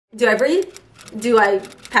Do I breathe? Do I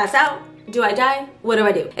pass out? Do I die? What do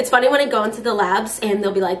I do? It's funny when I go into the labs and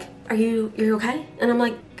they'll be like, you're okay? And I'm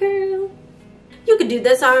like, girl, you could do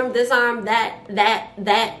this arm, that,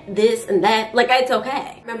 this, and that. Like, it's okay.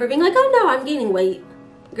 I remember being like, oh no, I'm gaining weight.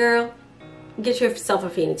 Girl, get yourself a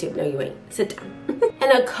feeding tube. No, you ain't. Sit down.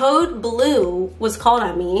 And a code blue was called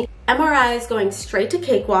on me. MRI is going straight to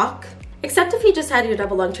Cakewalk. Except if you just had your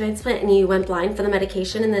double lung transplant and you went blind for the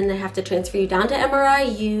medication and then they have to transfer you down to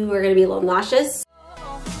MRI, you are gonna be a little nauseous.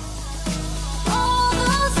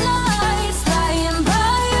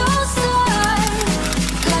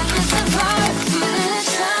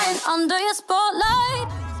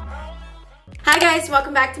 Hi guys,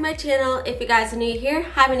 welcome back to my channel. If you guys are new here,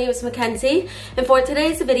 hi, my name is Mackenzie, and for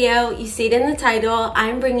today's video, you see it in the title,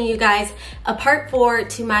 I'm bringing you guys a part 4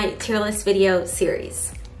 to my tier list video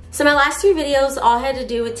series. So my last 3 videos all had to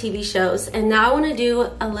do with TV shows, and now I want to do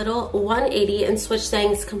a little 180 and switch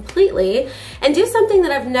things completely and do something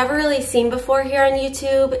that I've never really seen before here on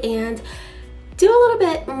YouTube and do a little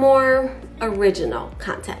bit more original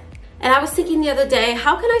content. And I was thinking the other day,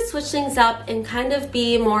 how can I switch things up and kind of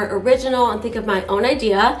be more original and think of my own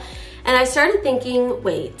idea? And I started thinking,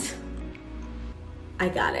 wait, I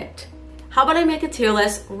got it. How about I make a tier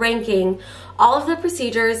list ranking all of the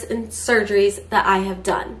procedures and surgeries that I have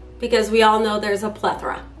done? Because we all know there's a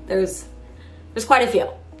plethora. There's quite a few.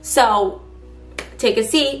 So take a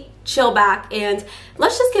seat, chill back, and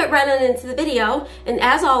let's just get right on into the video. And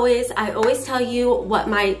as always, I always tell you what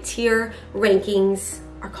my tier rankings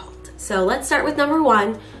are called. So let's start with number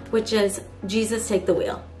 1, which is Jesus Take the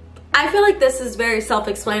Wheel. I feel like this is very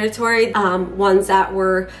self-explanatory, ones that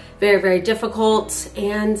were very, very difficult,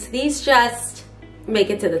 and these just make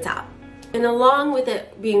it to the top. And along with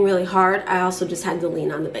it being really hard, I also just had to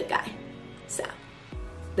lean on the big guy. So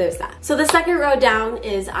there's that. So the second row down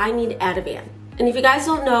is I need Ativan. And if you guys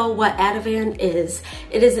don't know what Ativan is,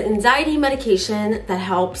 it is an anxiety medication that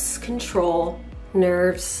helps control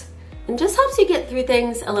nerves and just helps you get through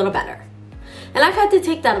things a little better. And I've had to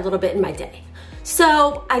take that a little bit in my day.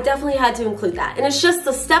 So I definitely had to include that. And it's just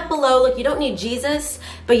a step below, like you don't need Jesus,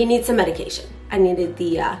 but you need some medication. I needed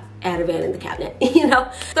the Ativan in the cabinet, you know?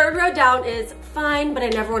 Third row down is fine, but I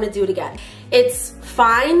never want to do it again. It's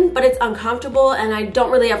fine, but it's uncomfortable, and I don't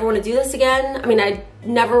really ever want to do this again. I mean, I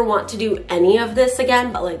never want to do any of this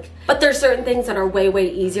again, but there's certain things that are way, way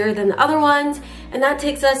easier than the other ones. And that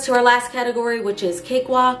takes us to our last category, which is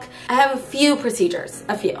Cakewalk. I have a few procedures,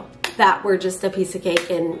 that were just a piece of cake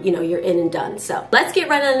and you know, you're in and done. So let's get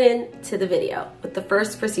right on into the video with the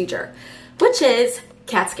first procedure, which is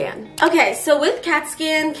CAT scan. Okay, so with CAT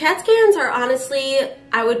scans are honestly,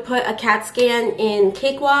 I would put a CAT scan in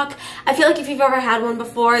Cakewalk. I feel like if you've ever had one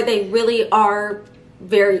before, they really are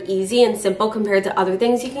very easy and simple compared to other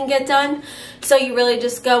things you can get done. So you really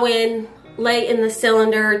just go in, lay in the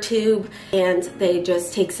cylinder tube, and they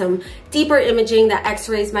just take some deeper imaging that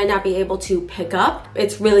x-rays might not be able to pick up.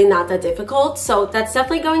 It's really not that difficult. So that's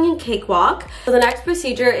definitely going in Cakewalk. So the next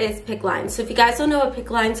procedure is PICC lines. So if you guys don't know what PICC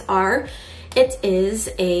lines are, it is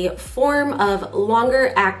a form of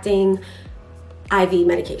longer acting IV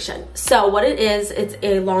medication. So what it is, it's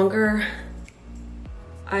a longer,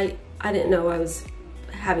 I didn't know I was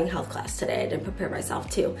having health class today. I didn't prepare myself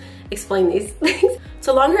to explain these things. It's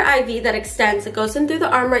a longer IV that extends. It goes in through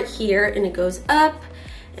the arm right here and it goes up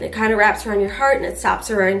and it kind of wraps around your heart and it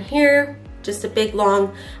stops around here. Just a big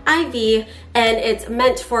long IV, and it's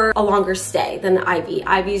meant for a longer stay than the IV.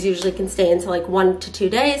 IVs usually can stay into like 1 to 2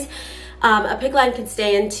 days. A PICC line can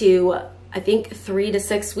stay into, I think, 3 to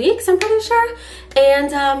 6 weeks, I'm pretty sure.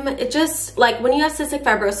 And it just, like when you have cystic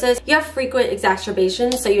fibrosis, you have frequent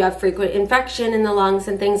exacerbations, so you have frequent infection in the lungs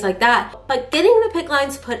and things like that. But getting the PICC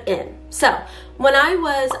lines put in. So when I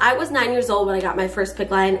was 9 years old when I got my first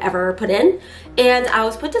PICC line ever put in, and I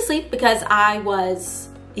was put to sleep because I was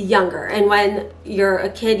younger. And when you're a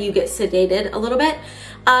kid, you get sedated a little bit.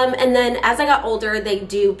 And then as I got older, they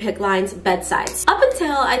do PICC lines bedside. Up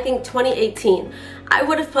until I think 2018, I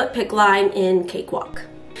would have put PICC line in Cakewalk.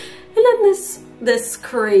 And then this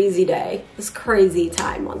crazy day, this crazy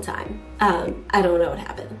time one time, I don't know what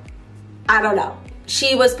happened. I don't know.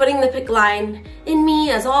 She was putting the PICC line in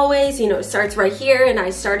me as always, you know, it starts right here, and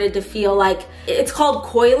I started to feel like, it's called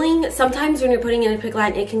coiling. Sometimes when you're putting in a PICC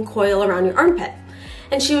line, it can coil around your armpit.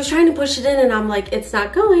 And she was trying to push it in and I'm like, it's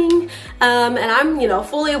not going. And I'm, you know,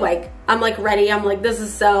 fully awake. I'm like ready. I'm like, this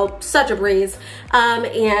is such a breeze.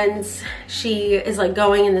 And she is like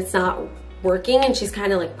going and it's not working and she's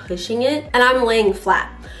kind of like pushing it and I'm laying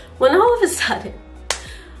flat. When all of a sudden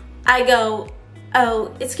I go,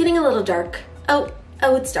 oh, it's getting a little dark. Oh,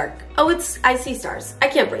 oh, it's dark. Oh, I see stars. I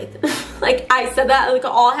can't breathe. Like, I said that, like,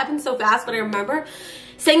 all happened so fast, but I remember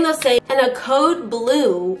saying those things, and a code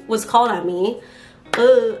blue was called on me.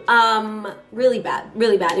 Really bad,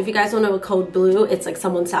 really bad. If you guys don't know what code blue, it's like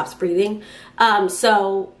someone stops breathing.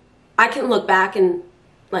 So I can look back and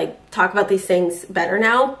like talk about these things better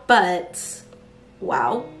now, but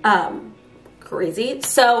wow, crazy.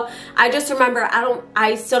 So I just remember,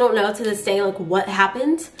 I still don't know to this day, like, what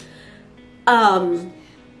happened. I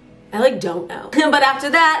like don't know. But after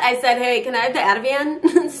that, I said, hey, can I have the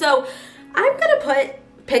Ativan? So I'm gonna put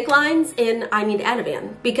PICC lines in I need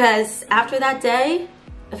Ativan, because after that day,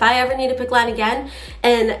 if I ever need a PICC line again,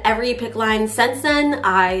 and every PICC line since then,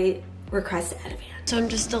 I request Ativan. So I'm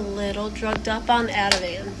just a little drugged up on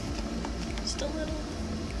Ativan. Just a little,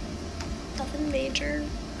 nothing major.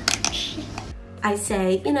 I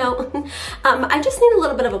say, you know, I just need a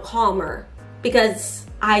little bit of a calmer, because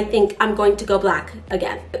I think I'm going to go black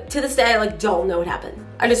again. To this day, I like don't know what happened.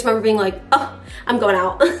 I just remember being like, oh, I'm going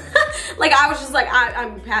out. Like, I was just like,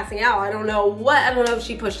 I'm passing out. I don't know what, I don't know if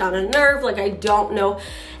she pushed on a nerve. Like, I don't know.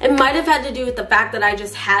 It might have had to do with the fact that I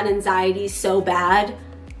just had anxiety so bad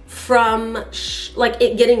from like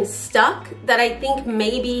it getting stuck, that I think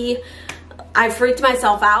maybe I freaked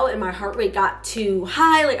myself out and my heart rate got too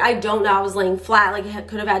high. Like, I don't know. I was laying flat. Like, it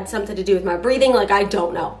could have had something to do with my breathing. Like, I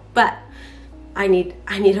don't know. But I need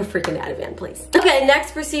a freaking Ativan, please. Okay,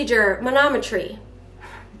 next procedure, manometry.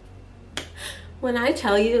 When I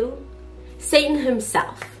tell you, Satan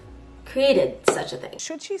himself created such a thing.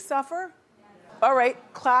 Should she suffer? All right,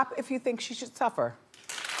 clap if you think she should suffer.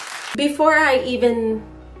 Before I even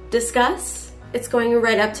discuss, it's going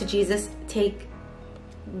right up to Jesus. Take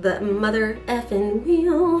the mother effing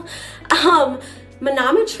wheel.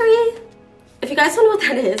 Manometry, if you guys don't know what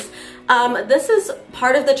that is, this is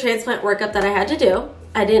part of the transplant workup that I had to do.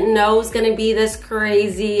 I didn't know it was gonna be this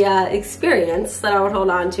crazy experience that I would hold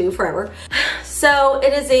on to forever. So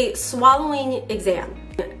it is a swallowing exam.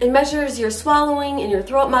 It measures your swallowing and your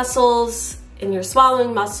throat muscles and your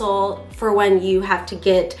swallowing muscle for when you have to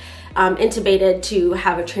get intubated to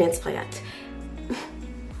have a transplant.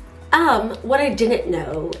 What I didn't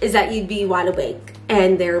know is that you'd be wide awake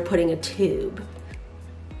and they're putting a tube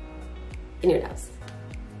in your nose.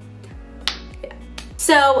 Yeah.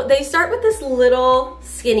 So they start with this little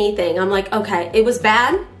skinny thing. I'm like, okay, it was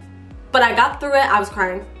bad, but I got through it. I was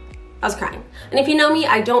crying. I was crying. And if you know me,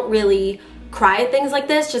 I don't really cry at things like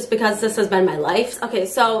this just because this has been my life. Okay,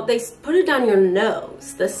 so they put it down your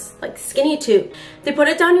nose, this like skinny tube. They put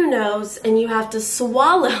it down your nose and you have to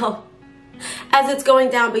swallow as it's going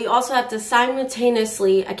down, but you also have to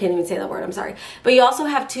simultaneously, I can't even say that word, I'm sorry, but you also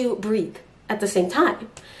have to breathe at the same time,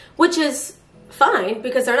 which is fine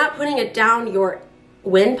because they're not putting it down your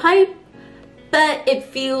windpipe, but it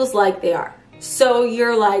feels like they are. So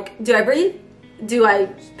you're like, do I breathe? Do I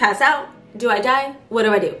pass out? Do I die? What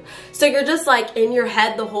do I do? So you're just like in your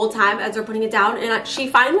head the whole time as they're putting it down, and she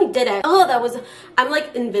finally did it. Oh, that was, I'm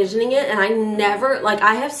like envisioning it, and I never, like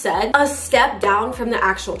I have said, a step down from the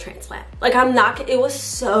actual transplant. Like I'm not, it was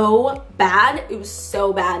so bad. It was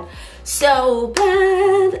so bad. So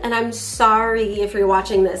bad. And I'm sorry if you're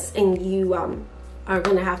watching this and you are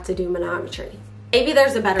gonna have to do manometry. Maybe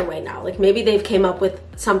there's a better way now. Like maybe they've came up with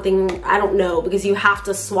something, I don't know, because you have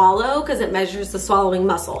to swallow because it measures the swallowing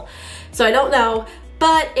muscle. So I don't know,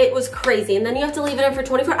 but it was crazy. And then you have to leave it in for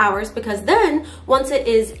 24 hours because then once it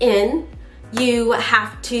is in, you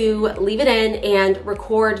have to leave it in and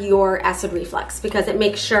record your acid reflux because it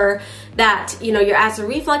makes sure that, you know, your acid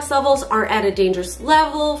reflux levels aren't at a dangerous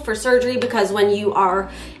level for surgery, because when you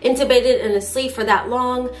are intubated and asleep for that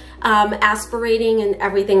long, aspirating and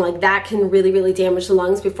everything like that can really, really damage the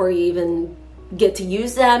lungs before you even get to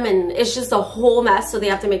use them, and it's just a whole mess. So they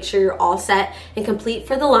have to make sure you're all set and complete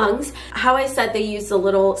for the lungs. How I said they used a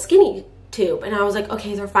little skinny tube, and I was like,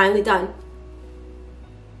 okay, they're finally done.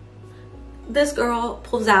 This girl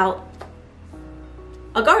pulls out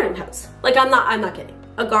a garden hose. Like I'm not kidding.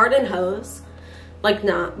 A garden hose, like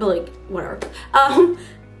not, but like whatever.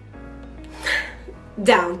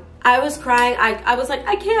 Down. I was crying. I was like,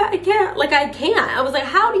 I can't, like I can't. I was like,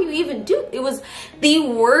 how do you even do it? It was the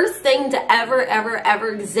worst thing to ever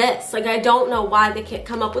exist. Like I don't know why they can't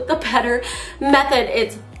come up with a better method.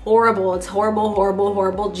 It's horrible. It's horrible, horrible,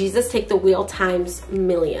 horrible. Jesus, take the wheel times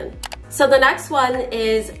million. So the next one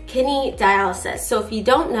is kidney dialysis. So if you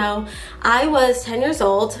don't know, I was 10 years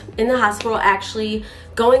old in the hospital, actually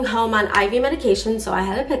going home on IV medication. So I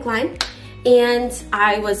had a PICC line and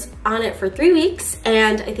I was on it for 3 weeks.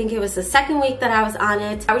 And I think it was the second week that I was on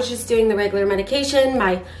it. I was just doing the regular medication.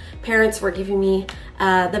 My parents were giving me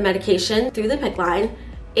the medication through the PICC line.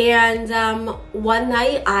 And one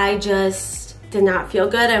night I just did not feel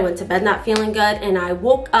good. I went to bed not feeling good, and I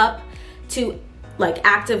woke up to like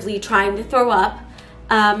actively trying to throw up.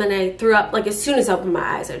 And I threw up like as soon as I opened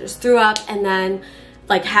my eyes. I just threw up, and then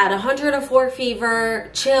like had 104 fever,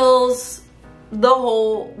 chills, the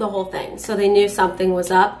whole thing. So they knew something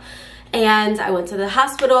was up. And I went to the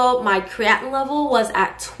hospital. My creatinine level was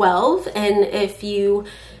at 12. And if you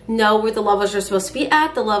know where the levels are supposed to be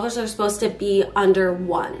at, the levels are supposed to be under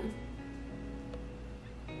 1.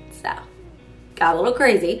 So, got a little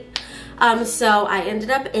crazy. So I ended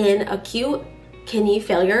up in acute kidney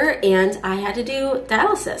failure, and I had to do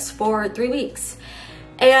dialysis for 3 weeks.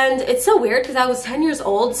 And it's so weird because I was 10 years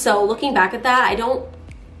old. So looking back at that, I don't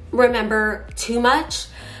remember too much.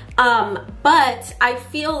 But I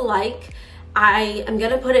feel like I am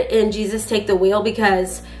gonna put it in Jesus Take the Wheel,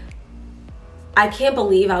 because I can't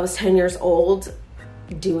believe I was 10 years old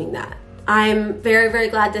doing that. I'm very, very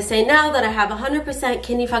glad to say now that I have 100%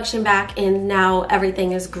 kidney function back, and now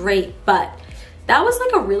everything is great. But that was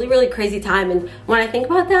like a really, really crazy time. And when I think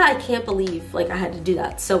about that, I can't believe like I had to do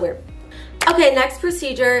that. So weird. Okay, next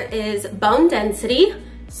procedure is bone density.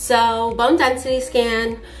 So bone density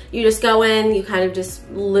scan, you just go in, you kind of just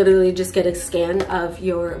literally just get a scan of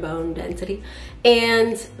your bone density.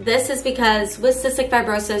 And this is because with cystic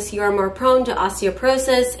fibrosis, you are more prone to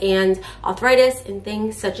osteoporosis and arthritis and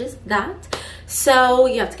things such as that. So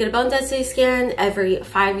you have to get a bone density scan every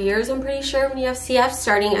 5 years, I'm pretty sure, when you have CF,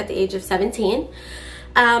 starting at the age of 17.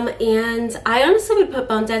 And I honestly would put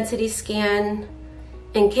bone density scan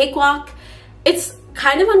in cakewalk. It's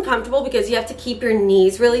kind of uncomfortable because you have to keep your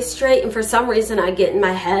knees really straight, and for some reason I get in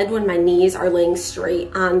my head when my knees are laying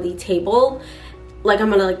straight on the table like I'm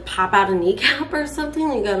gonna like pop out a kneecap or something.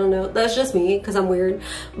 Like, I don't know, that's just me because I'm weird.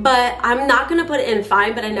 But I'm not gonna put it in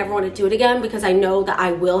fine, but I never want to do it again because I know that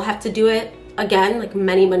I will have to do it again like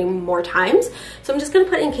many more times. So I'm just gonna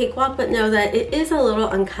put it in cakewalk, but know that it is a little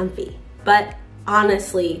uncomfy, but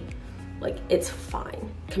honestly like it's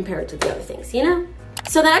fine compared to the other things, you know.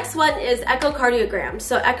 So the next one is echocardiogram.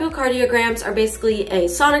 So echocardiograms are basically a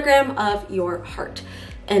sonogram of your heart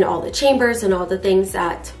and all the chambers and all the things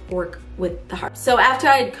that work with the heart. So after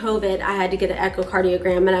I had COVID, I had to get an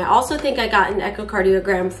echocardiogram, and I also think I got an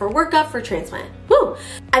echocardiogram for workup for transplant. Woo!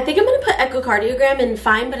 I think I'm gonna put echocardiogram in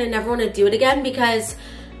fine, but I never wanna do it again because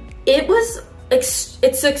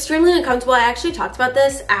it's extremely uncomfortable. I actually talked about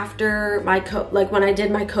this after my when I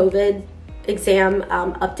did my COVID exam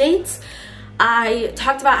updates. I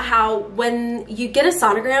talked about how when you get a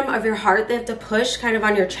sonogram of your heart, they have to push kind of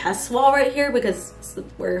on your chest wall right here because it's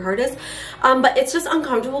where your heart is. But it's just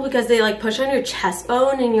uncomfortable because they like push on your chest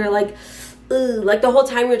bone, and you're like, ugh, like the whole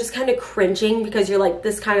time you're just kind of cringing because you're like,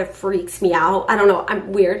 this kind of freaks me out. I don't know,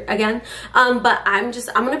 I'm weird again. But I'm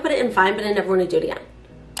gonna put it in fine, but I never want to do it again.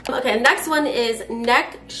 Okay, next one is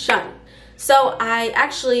neck shunt. So I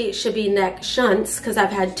actually should be neck shunts because I've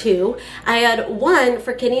had 2. I had 1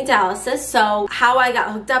 for kidney dialysis. So how I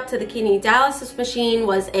got hooked up to the kidney dialysis machine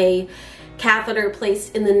was a catheter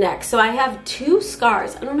placed in the neck. So I have 2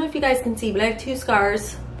 scars. I don't know if you guys can see, but I have 2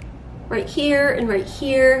 scars right here and right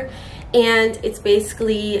here. And it's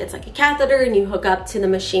basically, it's like a catheter and you hook up to the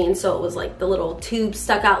machine. So it was like the little tube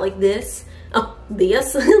stuck out like this. Oh,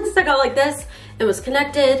 this stuck out like this. It was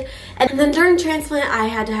connected. And then during transplant, I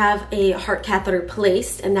had to have a heart catheter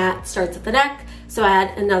placed, and that starts at the neck. So I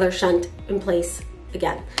had another shunt in place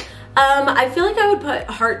again. I feel like I would put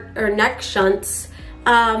heart or neck shunts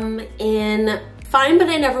in fine, but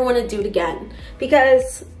I never want to do it again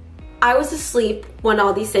because I was asleep when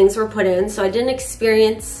all these things were put in. So I didn't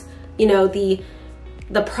experience, you know, the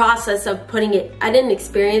process of putting it, I didn't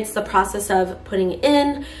experience the process of putting it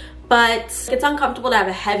in. But it's uncomfortable to have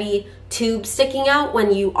a heavy tube sticking out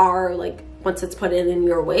when you are like, once it's put in and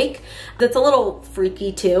you're awake. That's a little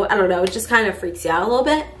freaky too. I don't know, it just kind of freaks you out a little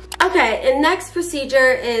bit. Okay, and next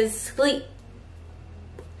procedure is sleep.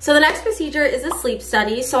 So the next procedure is a sleep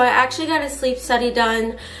study. So I actually got a sleep study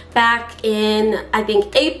done back in, I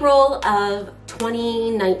think, April of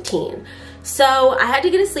 2019. So I had to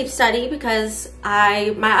get a sleep study because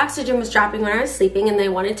my oxygen was dropping when I was sleeping, and they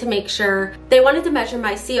wanted to make sure, they wanted to measure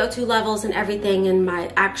my CO2 levels and everything and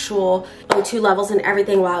my actual O2 levels and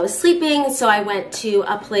everything while I was sleeping. So I went to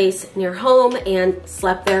a place near home and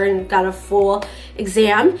slept there and got a full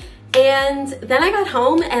exam. And then I got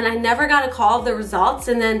home and I never got a call of the results.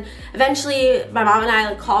 And then eventually my mom and I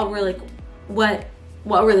like called, we're like, what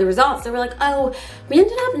were the results? They were like, oh, we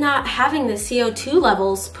ended up not having the CO2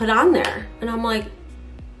 levels put on there. And I'm like,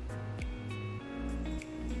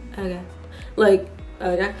 okay. Like,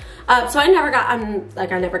 Okay. So I never got,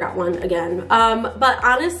 I never got one again. But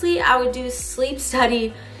honestly, I would do sleep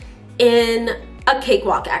study in a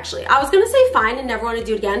cakewalk actually. I was gonna say fine and never want to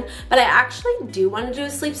do it again, but I actually do want to do a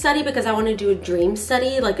sleep study because I want to do a dream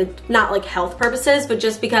study, like not like health purposes, but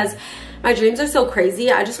just because my dreams are so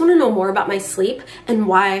crazy. I just want to know more about my sleep and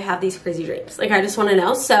why I have these crazy dreams. Like I just want to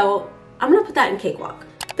know. So I'm gonna put that in cakewalk.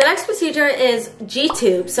 The next procedure is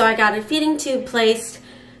G-tube. So I got a feeding tube placed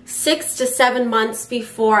 6 to 7 months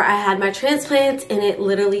before I had my transplant, and it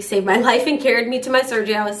literally saved my life and carried me to my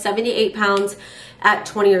surgery. I was 78 pounds at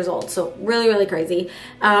 20 years old, so really, really crazy.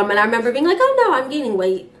 And I remember being like, oh no, I'm gaining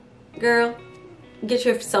weight. Girl, get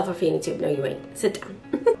yourself a feeding tube. No, you ain't. Sit down.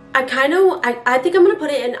 I think I'm gonna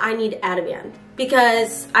put it in I need Ativan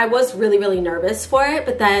because I was really, really nervous for it,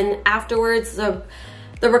 but then afterwards, the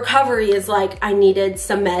recovery is like I needed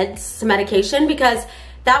some meds, some medication, because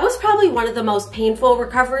that was probably one of the most painful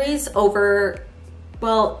recoveries over,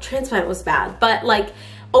 well, transplant was bad, but like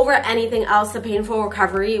over anything else, the painful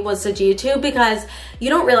recovery was the G-tube, because you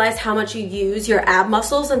don't realize how much you use your ab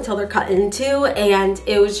muscles until they're cut into, and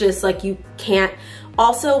it was just like you can't.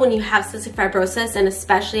 Also, when you have cystic fibrosis, and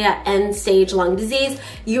especially at end stage lung disease,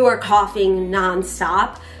 you are coughing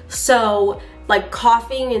nonstop. So like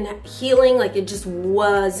coughing and healing, like it just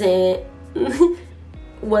wasn't, it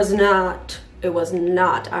was not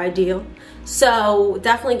ideal. So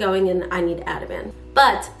definitely going in I need Ativan.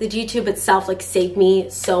 But the G-tube itself like saved me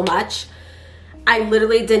so much. I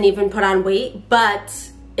literally didn't even put on weight,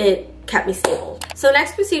 but it kept me stable. So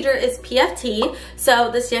next procedure is PFT. So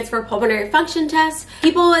this stands for pulmonary function test.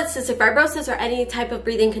 People with cystic fibrosis or any type of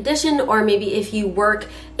breathing condition, or maybe if you work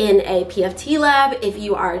in a PFT lab, if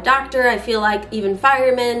you are a doctor, I feel like even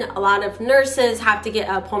firemen, a lot of nurses have to get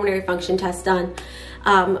a pulmonary function test done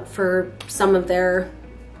for some of their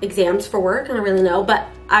exams for work. I don't really know, but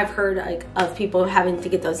I've heard like of people having to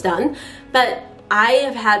get those done. But I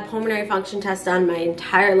have had pulmonary function tests done my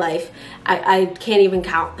entire life. I can't even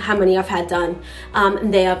count how many I've had done.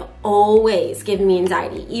 They have always given me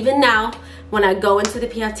anxiety. Even now, when I go into the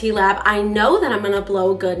PFT lab, I know that I'm gonna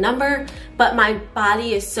blow a good number, but my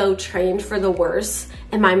body is so trained for the worst,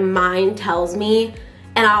 and my mind tells me,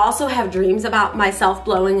 and I also have dreams about myself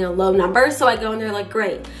blowing a low number, so I go in there like,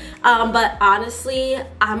 great. But honestly,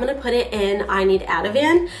 I'm gonna put it in I need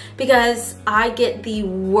Ativan because I get the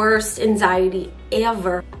worst anxiety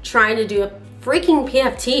ever trying to do a freaking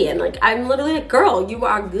PFT, and like, I'm literally like, girl, you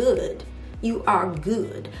are good. You are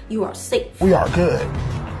good. You are safe. We are good.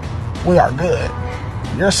 We are good.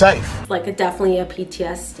 You're safe. Like definitely a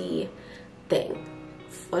PTSD thing,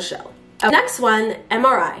 for sure. Next one,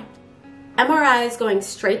 MRI. MRI is going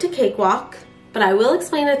straight to cakewalk, but I will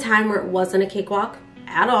explain a time where it wasn't a cakewalk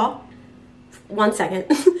at all. 1 second.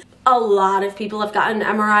 A lot of people have gotten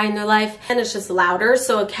an MRI in their life, and it's just louder.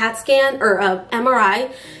 So a CAT scan or a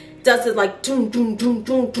MRI does it like doom, doom, doom,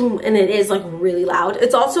 doom, doom, and it is like really loud.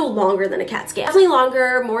 It's also longer than a CAT scan. Definitely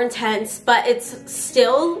longer, more intense, but it's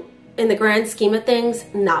still, in the grand scheme of things,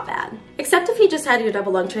 not bad. Except if you just had your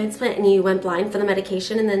double lung transplant and you went blind for the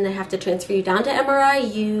medication and then they have to transfer you down to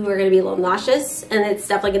MRI, you are gonna be a little nauseous, and it's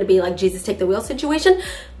definitely gonna be like Jesus take the wheel situation.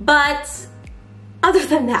 But other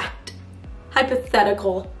than that,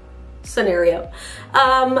 hypothetical scenario,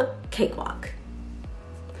 cakewalk.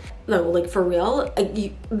 No, like for real,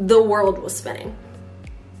 the world was spinning.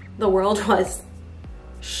 The world was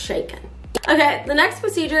shaken. Okay, the next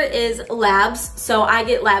procedure is labs. So I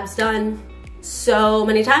get labs done so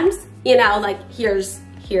many times. You know, like here's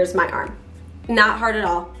my arm. Not hard at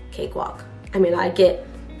all, cakewalk. I mean, I've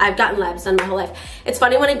gotten labs done my whole life. It's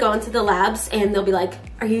funny when I go into the labs and they'll be like,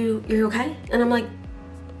 you're okay? And I'm like,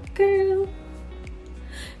 girl,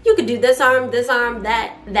 you could do this arm,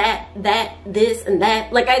 that, this, and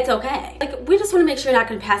that. Like, it's okay. Like, we just want to make sure you're not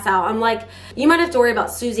going to pass out. I'm like, you might have to worry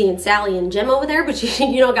about Susie and Sally and Jim over there, but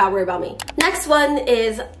you don't got to worry about me. Next one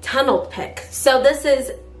is tunnel pick. So this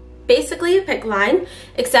is basically a pick line,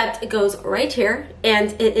 except it goes right here, and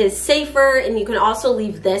it is safer, and you can also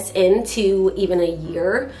leave this into even a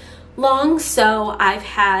year long. So I've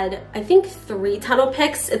had, I think, 3 tunnel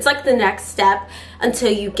picks. It's like the next step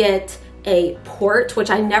until you get a port,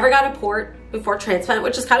 which I never got a port before transplant,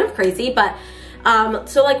 which is kind of crazy. But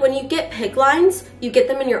so like when you get PICC lines, you get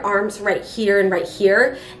them in your arms right here and right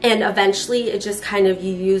here, and eventually it just kind of,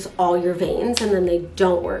 you use all your veins and then they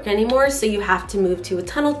don't work anymore, so you have to move to a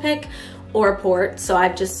tunnel pick or a port. So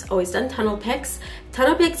I've just always done tunnel picks.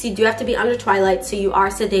 Tunnel picks, you do have to be under twilight, so you are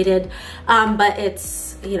sedated, but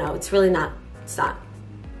it's, you know, it's really not, it's not.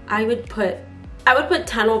 I would put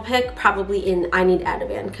tunnel pick probably in I need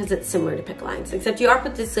Ativan because it's similar to PICC lines, except you are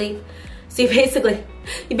put to sleep. So you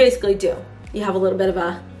basically do. you have a little bit of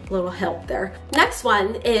a little help there. Next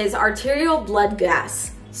one is arterial blood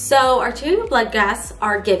gas. So arterial blood gas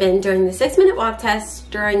are given during the 6-minute walk test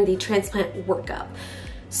during the transplant workup.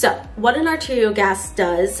 So what an arterial gas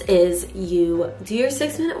does is you do your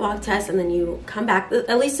 6-minute walk test and then you come back.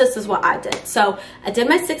 At least this is what I did. So I did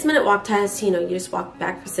my 6-minute walk test. You know, you just walk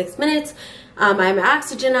back for 6 minutes. I have my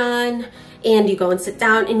oxygen on and you go and sit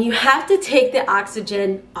down and you have to take the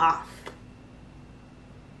oxygen off.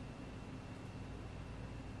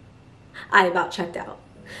 I about checked out.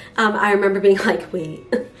 I remember being like, wait,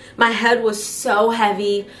 my head was so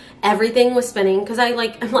heavy. Everything was spinning because I'm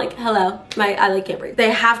like, hello, I can't breathe.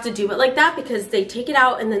 They have to do it like that because they take it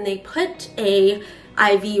out and then they put a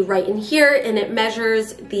IV right in here and it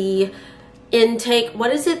measures the intake.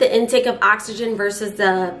 What is it? The intake of oxygen versus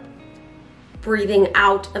the breathing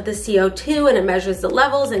out of the CO2, and it measures the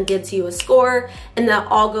levels and gives you a score, and that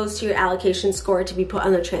all goes to your allocation score to be put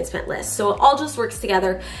on the transplant list. So it all just works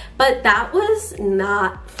together, but that was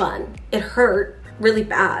not fun. It hurt really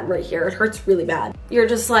bad right here. It hurts really bad. You're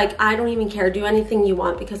just like, I don't even care. Do anything you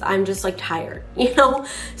want because I'm just like tired, you know?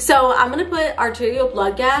 So I'm gonna put arterial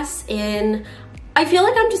blood gas in. I feel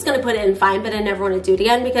like I'm just gonna put it in fine, but I never wanna do it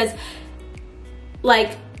again because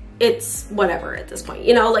like, it's whatever at this point,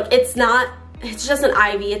 you know? Like it's just an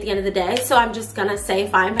IV at the end of the day. So I'm just gonna say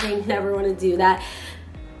fine, but I never wanna do that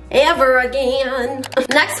ever again.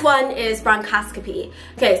 Next one is bronchoscopy.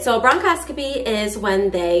 Okay, so bronchoscopy is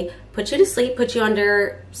when they put you to sleep, put you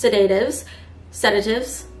under sedatives. They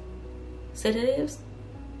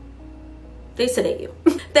sedate you.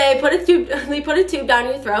 They put a tube down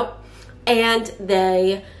your throat and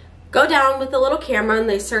they go down with a little camera and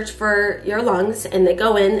they search for your lungs and they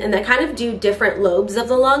go in and they kind of do different lobes of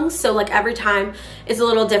the lungs. So like every time it's a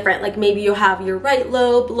little different. Like maybe you have your right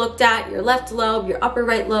lobe looked at, your left lobe, your upper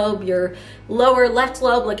right lobe, your lower left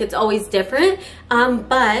lobe, like it's always different.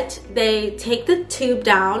 But they take the tube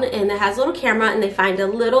down and it has a little camera and they find a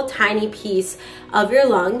little tiny piece of your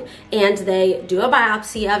lung and they do a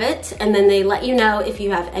biopsy of it and then they let you know if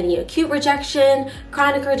you have any acute rejection,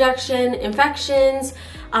 chronic rejection, infections,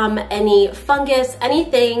 any fungus,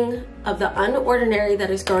 anything of the unordinary that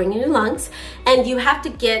is growing in your lungs. And you have to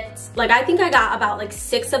get, like I think I got about like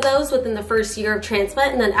 6 of those within the first year of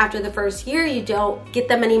transplant, and then after the first year you don't get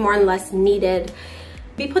them anymore unless needed.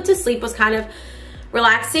 Be put to sleep was kind of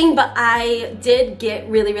relaxing, but I did get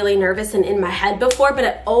really, really nervous and in my head before, but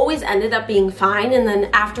it always ended up being fine. And then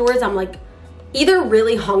afterwards I'm like either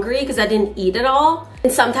really hungry because I didn't eat at all,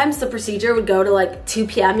 and sometimes the procedure would go to like 2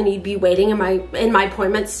 p.m. and you'd be waiting, and my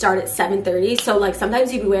appointments start at 7:30. So like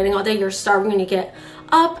sometimes you'd be waiting all day, you're starving when you get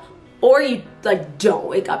up, or you like don't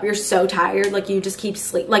wake up. You're so tired, like you just keep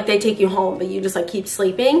sleep. Like they take you home, but you just like keep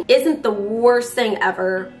sleeping. Isn't the worst thing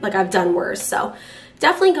ever. Like I've done worse. So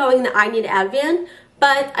definitely going the I need Ativan.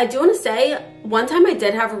 But I do want to say, one time I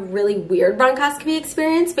did have a really weird bronchoscopy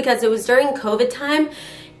experience because it was during COVID time,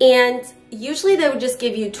 and usually they would just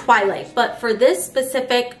give you Twilight, but for this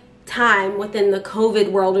specific time within the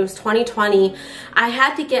COVID world, it was 2020, I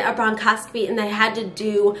had to get a bronchoscopy and they had to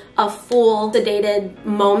do a full sedated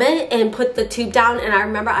moment and put the tube down, and I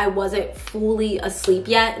remember I wasn't fully asleep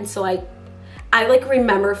yet, and so I like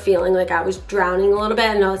remember feeling like I was drowning a little bit.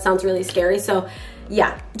 I know it sounds really scary, so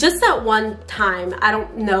yeah, just that one time, I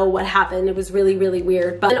don't know what happened. It was really, really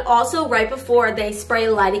weird. But and also right before they spray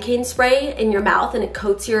lidocaine spray in your mouth and it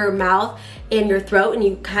coats your mouth and your throat and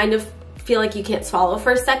you kind of feel like you can't swallow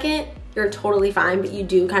for a second. You're totally fine, but you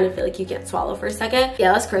do kind of feel like you can't swallow for a second.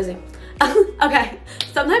 Yeah, that's crazy. Okay,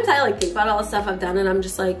 sometimes I like think about all the stuff I've done and I'm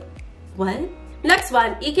just like, what? Next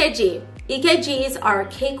one, EKG. EKGs are a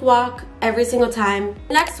cakewalk every single time.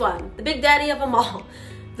 Next one, the big daddy of them all.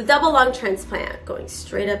 The double lung transplant, going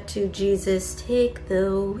straight up to Jesus, take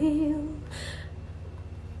the wheel.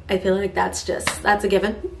 I feel like that's a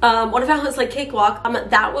given. What if I was like cakewalk?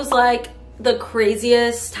 That was like the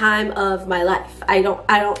craziest time of my life. I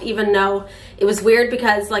don't even know. It was weird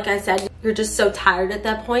because like I said, you're just so tired at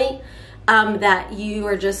that point that you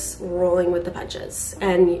are just rolling with the punches.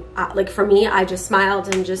 And like for me, I just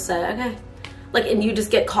smiled and just said, okay. Like, and you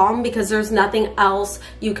just get calm because there's nothing else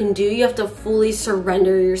you can do. You have to fully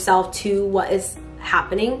surrender yourself to what is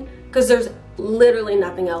happening because there's literally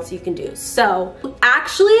nothing else you can do. So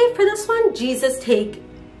actually for this one, Jesus take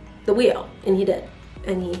the wheel, and he did,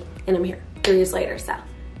 and I'm here 3 years later, so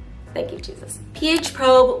thank you, Jesus. pH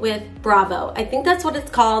probe with Bravo. I think that's what it's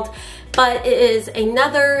called, but it is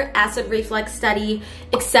another acid reflux study,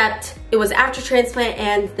 except it was after transplant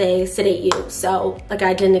and they sedate you. So like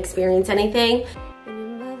I didn't experience anything.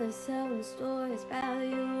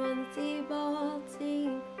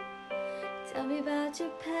 Tell me about your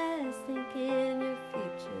past, thinking your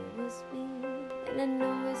future was me, and I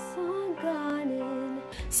know it's all gone in.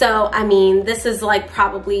 So, I mean, this is like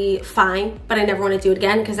probably fine, but I never want to do it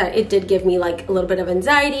again because it did give me like a little bit of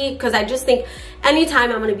anxiety, because I just think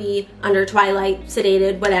anytime I'm going to be under twilight,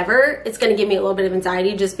 sedated, whatever, it's going to give me a little bit of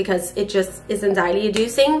anxiety just because it just is anxiety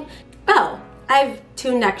inducing. Oh, I have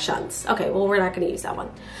 2 neck shunts. Okay, well, we're not going to use that one.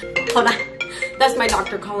 Hold on. That's my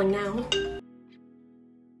doctor calling now.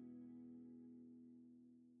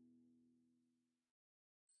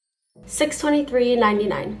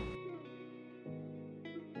 $623.99.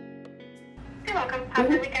 You're welcome. Have a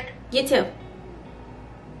good weekend. You too.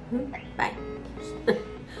 Bye.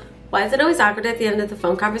 Why is it always awkward at the end of the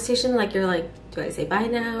phone conversation? Like you're like, do I say bye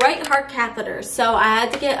now? Right heart catheter. So I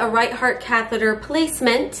had to get a right heart catheter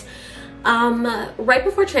placement. Right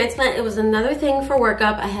before transplant, it was another thing for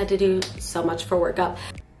workup. I had to do so much for workup.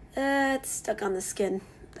 It's stuck on the skin.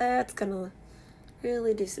 That's gonna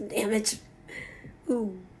really do some damage.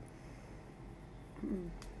 Ooh.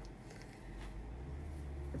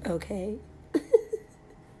 Okay.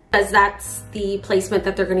 Because that's the placement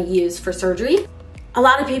that they're going to use for surgery. A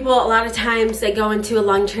lot of people, a lot of times they go into a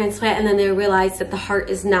lung transplant and then they realize that the heart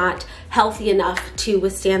is not healthy enough to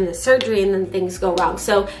withstand the surgery, and then things go wrong.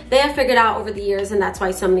 So they have figured out over the years, and that's why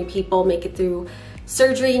so many people make it through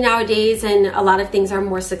surgery nowadays, and a lot of things are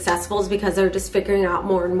more successful is because they're just figuring out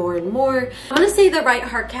more and more and more. I'm gonna say the right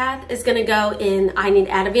heart cath is gonna go in I Need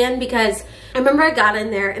Ativan, because I remember I got in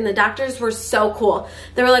there and the doctors were so cool.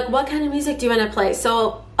 They were like, what kind of music do you want to play?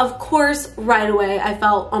 So of course right away I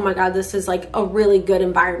felt, oh my god, this is like a really good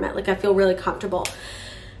environment, like I feel really comfortable.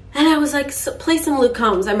 And I was like, so play some Luke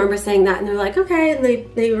Combs. I remember saying that, and they're like, okay. And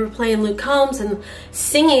they were playing Luke Combs and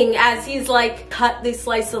singing as he's like they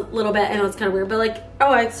slice a little bit, and it was kind of weird. But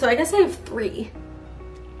like, so I guess I have 3.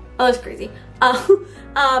 Oh, that's crazy.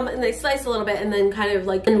 And they slice a little bit and then kind of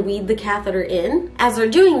like weed the catheter in. As they're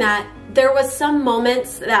doing that, there was some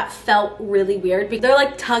moments that felt really weird because they're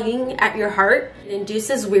like tugging at your heart. It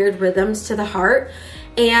induces weird rhythms to the heart.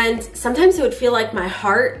 And sometimes it would feel like my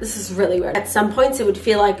heart, this is really weird. At some points it would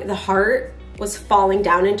feel like the heart was falling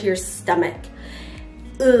down into your stomach.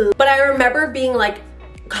 Ugh. But I remember being like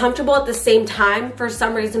comfortable at the same time, for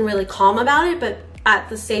some reason really calm about it, but at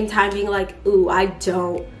the same time being like, ooh, I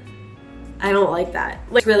don't like that.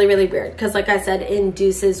 Like, it's really, really weird because like I said, it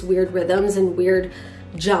induces weird rhythms and weird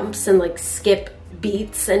jumps and like skip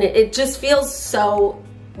beats, and it just feels so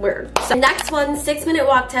weird. So next one, 6-minute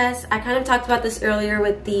walk test. I kind of talked about this earlier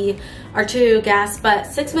with the arterial gas, but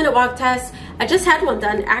 6-minute walk test, I just had one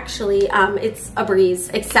done actually. It's a breeze,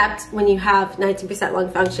 except when you have 19% lung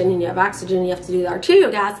function and you have oxygen, you have to do the arterial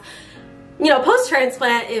gas. You know,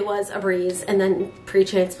 post-transplant, it was a breeze, and then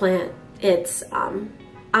pre-transplant, it's, I'm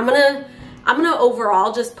gonna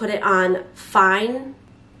overall just put it on fine.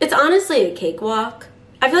 It's honestly a cakewalk.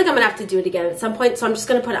 I feel like I'm gonna have to do it again at some point, so I'm just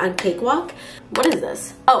gonna put it on cakewalk. What is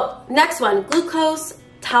this? Oh, next one, glucose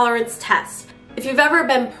tolerance test. If you've ever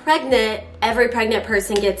been pregnant, every pregnant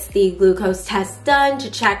person gets the glucose test done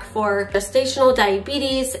to check for gestational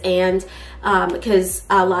diabetes, and because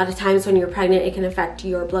a lot of times when you're pregnant, it can affect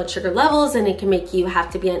your blood sugar levels and it can make you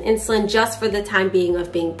have to be on insulin just for the time being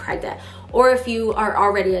of being pregnant. Or if you are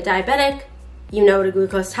already a diabetic, you know, the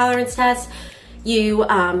glucose tolerance test, you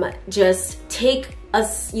just take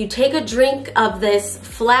a drink of this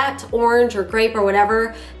flat orange or grape or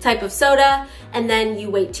whatever type of soda, and then you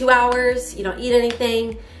wait 2 hours, you don't eat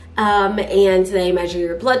anything, and they measure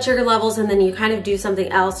your blood sugar levels, and then you kind of do something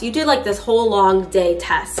else. You do like this whole long day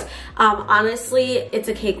test. Honestly, it's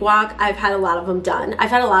a cakewalk. I've had a lot of them done. I've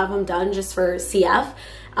had a lot of them done just for CF.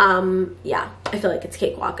 Yeah, I feel like it's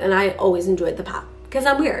cakewalk, and I always enjoyed the pop because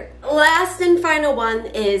I'm weird. Last and final one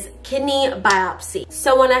is kidney biopsy.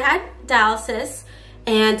 So when I had dialysis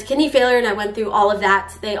and kidney failure and I went through all of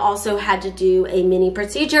that, they also had to do a mini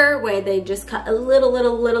procedure where they just cut a little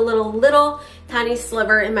tiny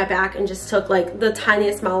sliver in my back and just took like the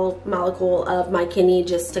tiniest molecule of my kidney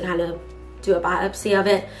just to kind of do a biopsy of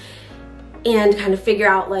it and kind of figure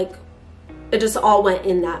out, like, it just all went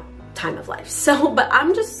in that time of life. So, but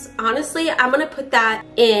I'm just, honestly, I'm gonna put that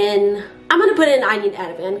in, I'm gonna put in I Need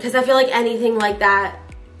Ativan because I feel like anything like that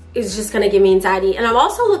is just gonna give me anxiety. And I'm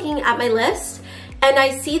also looking at my list and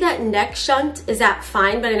I see that neck shunt is at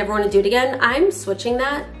fine, but I never want to do it again. I'm switching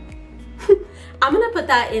that. I'm gonna put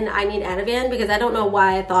that in I Need Ativan because I don't know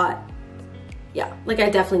why I thought, yeah, like I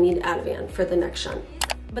definitely need Ativan for the neck shunt.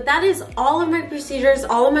 But that is all of my procedures,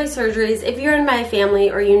 all of my surgeries. If you're in my family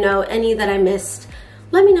or you know any that I missed,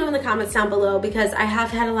 let me know in the comments down below because I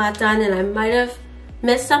have had a lot done and I might have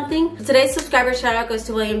missed something. Today's subscriber shout out goes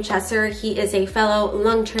to William Chesser. He is a fellow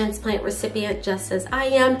lung transplant recipient just as I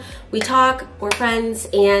am. We talk, we're friends,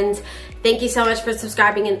 and thank you so much for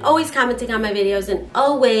subscribing and always commenting on my videos and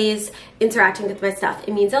always interacting with my stuff.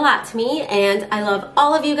 It means a lot to me, and I love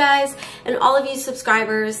all of you guys and all of you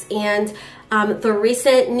subscribers, and the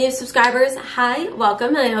recent new subscribers, hi,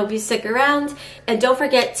 welcome, and I hope you stick around. And don't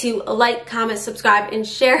forget to like, comment, subscribe, and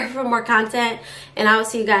share for more content, and I will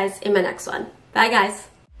see you guys in my next one. Bye, guys.